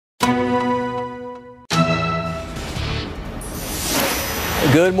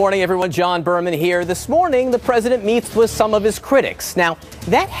Good morning, everyone. John Berman here. This morning, the president meets with some of his critics. Now,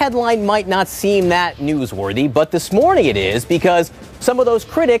 that headline might not seem that newsworthy, but this morning it is because some of those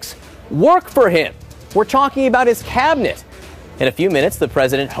critics work for him. We're talking about his cabinet. In a few minutes, the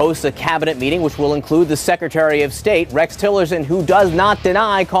president hosts a cabinet meeting which will include the Secretary of State, Rex Tillerson, who does not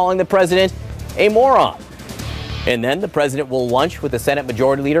deny calling the president a moron. And then the president will lunch with the Senate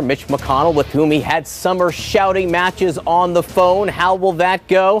Majority Leader, Mitch McConnell, with whom he had summer shouting matches on the phone. How will that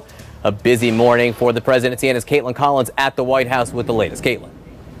go? A busy morning for the presidency, and it's Caitlin Collins at the White House with the latest. Caitlin.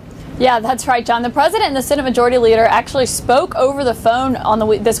 Yeah, that's right, John. The president and the Senate Majority Leader actually spoke over the phone on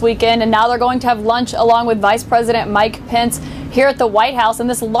this weekend, and now they're going to have lunch along with Vice President Mike Pence here at the White House. And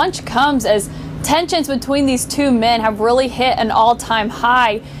this lunch comes as tensions between these two men have really hit an all-time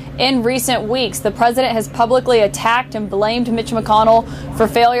high in recent weeks. The president has publicly attacked and blamed Mitch McConnell for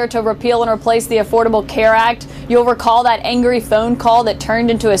failure to repeal and replace the Affordable Care Act. You'll recall that angry phone call that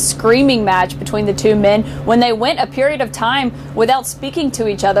turned into a screaming match between the two men when they went a period of time without speaking to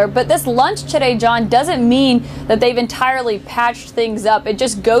each other. But this lunch today, John, doesn't mean that they've entirely patched things up. It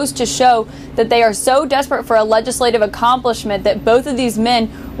just goes to show that they are so desperate for a legislative accomplishment that both of these men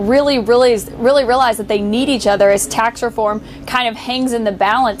really realize that they need each other as tax reform kind of hangs in the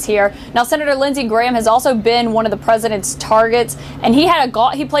balance here. Now, Senator Lindsey Graham has also been one of the president's targets, and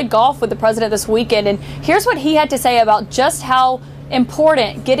he played golf with the president this weekend. And here's what he had to say about just how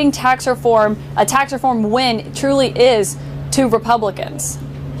important getting a tax reform win truly is to Republicans.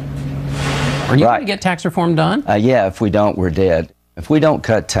 Are you going to get tax reform done? Yeah, if we don't, we're dead. If we don't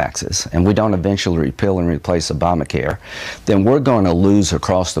cut taxes and we don't eventually repeal and replace Obamacare, then we're going to lose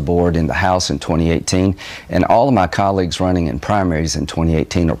across the board in the House in 2018. And all of my colleagues running in primaries in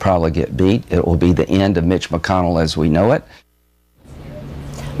 2018 will probably get beat. It will be the end of Mitch McConnell as we know it.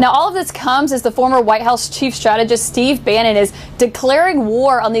 Now, all of this comes as the former White House chief strategist Steve Bannon is declaring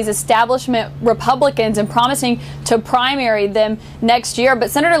war on these establishment Republicans and promising to primary them next year. But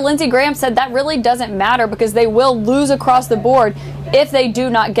Senator Lindsey Graham said that really doesn't matter because they will lose across the board if they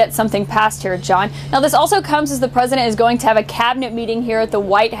do not get something passed here, John. Now, this also comes as the president is going to have a cabinet meeting here at the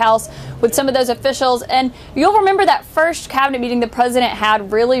White House with some of those officials. And you'll remember that first cabinet meeting the president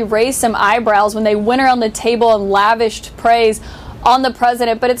had really raised some eyebrows when they went around the table and lavished praise on the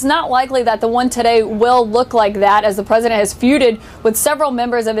president, but it's not likely that the one today will look like that, as the president has feuded with several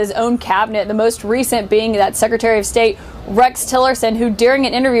members of his own cabinet, the most recent being that Secretary of State Rex Tillerson, who during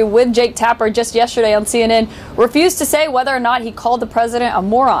an interview with Jake Tapper just yesterday on CNN refused to say whether or not he called the president a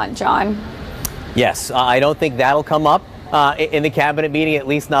moron, John. Yes, I don't think that'll come up in the cabinet meeting, at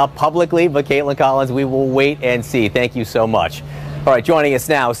least not publicly, but Caitlin Collins, we will wait and see. Thank you so much. All right, joining us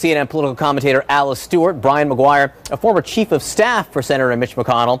now, CNN political commentator Alice Stewart, Brian McGuire, a former chief of staff for Senator Mitch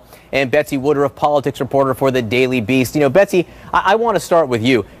McConnell, and Betsy Woodruff, politics reporter for the Daily Beast. You know, Betsy, I want to start with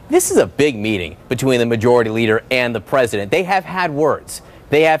you. This is a big meeting between the majority leader and the president. They have had words.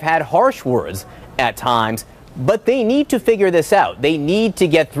 They have had harsh words at times, but they need to figure this out. They need to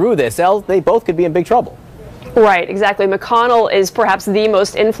get through this, else they both could be in big trouble. Right, exactly. McConnell is perhaps the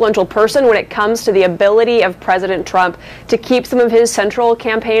most influential person when it comes to the ability of President Trump to keep some of his central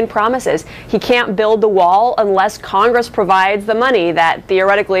campaign promises. He can't build the wall unless Congress provides the money that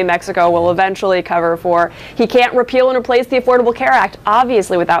theoretically Mexico will eventually cover for. He can't repeal and replace the Affordable Care Act,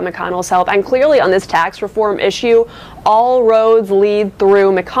 obviously without McConnell's help. And clearly on this tax reform issue, all roads lead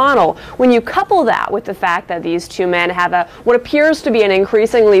through McConnell. When you couple that with the fact that these two men have what appears to be an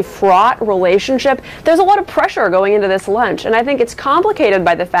increasingly fraught relationship, there's a lot of pressure going into this lunch. And I think it's complicated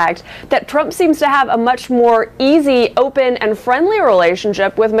by the fact that Trump seems to have a much more easy, open, and friendly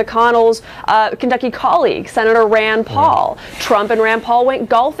relationship with McConnell's Kentucky colleague, Senator Rand Paul. Trump and Rand Paul went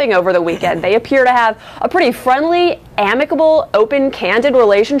golfing over the weekend. They appear to have a pretty friendly, amicable, open, candid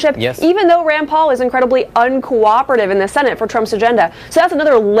relationship, even though Rand Paul is incredibly uncooperative in the Senate for Trump's agenda. So that's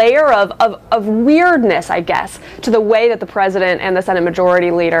another layer of weirdness, I guess, to the way that the president and the Senate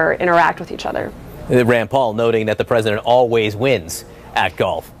Majority Leader interact with each other. Rand Paul noting that the president always wins at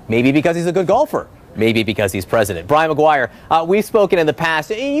golf. Maybe because he's a good golfer. Maybe because he's president. Brian McGuire, we've spoken in the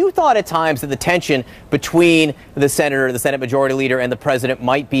past, and you thought at times that the tension between the Senate Majority Leader, and the president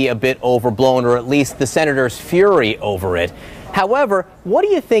might be a bit overblown, or at least the senator's fury over it. However, what do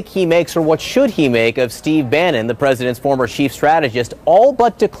you think he makes, or what should he make, of Steve Bannon, the president's former chief strategist, all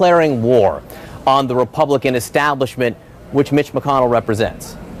but declaring war on the Republican establishment, which Mitch McConnell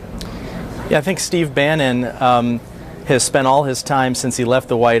represents? Yeah, I think Steve Bannon has spent all his time since he left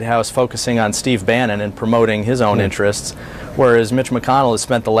the White House focusing on Steve Bannon and promoting his own interests, whereas Mitch McConnell has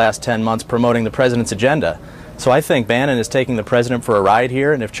spent the last 10 months promoting the president's agenda. So I think Bannon is taking the president for a ride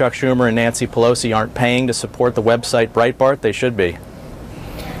here, and if Chuck Schumer and Nancy Pelosi aren't paying to support the website Breitbart, they should be.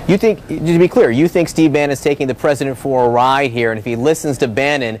 You think, to be clear, you think Steve Bannon is taking the president for a ride here, and if he listens to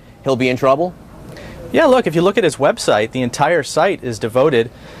Bannon, he'll be in trouble? Yeah, look, if you look at his website, the entire site is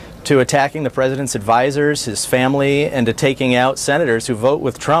devoted to attacking the president's advisors, his family, and to taking out senators who vote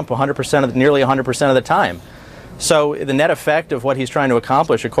with Trump nearly 100% of the time. So the net effect of what he's trying to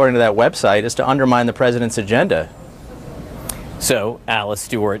accomplish, according to that website, is to undermine the president's agenda. So, Alice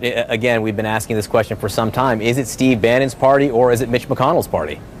Stewart, again, we've been asking this question for some time. Is it Steve Bannon's party or is it Mitch McConnell's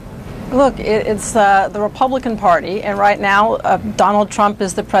party? Look, it's the Republican Party, and right now Donald Trump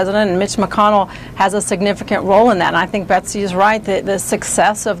is the president, and Mitch McConnell has a significant role in that. And I think Betsy is right that the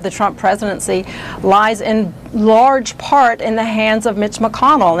success of the Trump presidency lies in large part in the hands of Mitch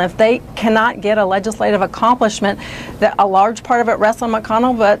McConnell. And if they cannot get a legislative accomplishment, that a large part of it rests on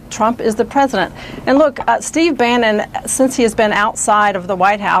McConnell, but Trump is the president. And look, Steve Bannon, since he has been outside of the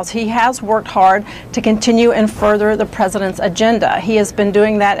White House, he has worked hard to continue and further the president's agenda. He has been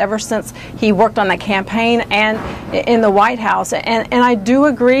doing that ever since he worked on the campaign and in the White House. And I do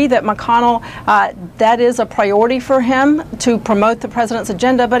agree that McConnell, that is a priority for him to promote the president's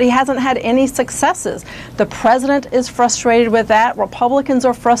agenda, but he hasn't had any successes. The president is frustrated with that. Republicans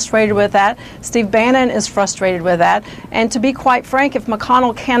are frustrated with that. Steve Bannon is frustrated with that. And to be quite frank, if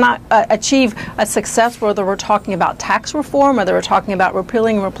McConnell cannot achieve a success, whether we're talking about tax reform, whether we're talking about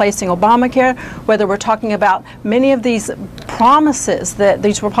repealing and replacing Obamacare, whether we're talking about many of these promises that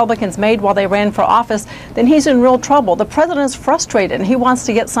these Republicans made while they ran for office, then he's in real trouble. The president is frustrated and he wants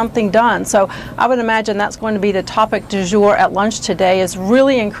to get something done. So I would imagine that's going to be the topic du jour at lunch today, is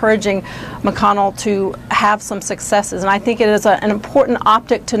really encouraging McConnell to have some successes. And I think it is an important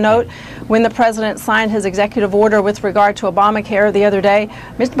optic to note. When the president signed his executive order with regard to Obamacare the other day,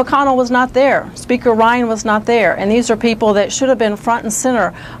 Mr. McConnell was not there. Speaker Ryan was not there. And these are people that should have been front and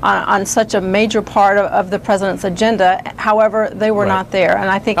center on such a major part of the president's agenda. However, they were not there. And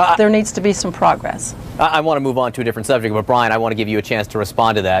I think there needs to be some progress. I want to move on to a different subject, but Brian, I want to give you a chance to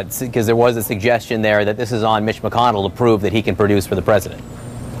respond to that, because there was a suggestion there that this is on Mitch McConnell to prove that he can produce for the president.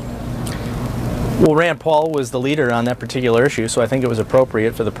 Well, Rand Paul was the leader on that particular issue, so I think it was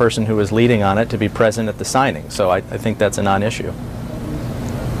appropriate for the person who was leading on it to be present at the signing. So I think that's a non-issue.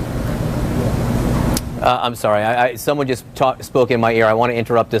 I'm sorry, someone just spoke in my ear. I want to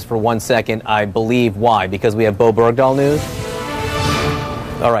interrupt this for 1 second. I believe why? Because we have Bo Bergdahl news?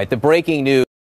 All right, the breaking news.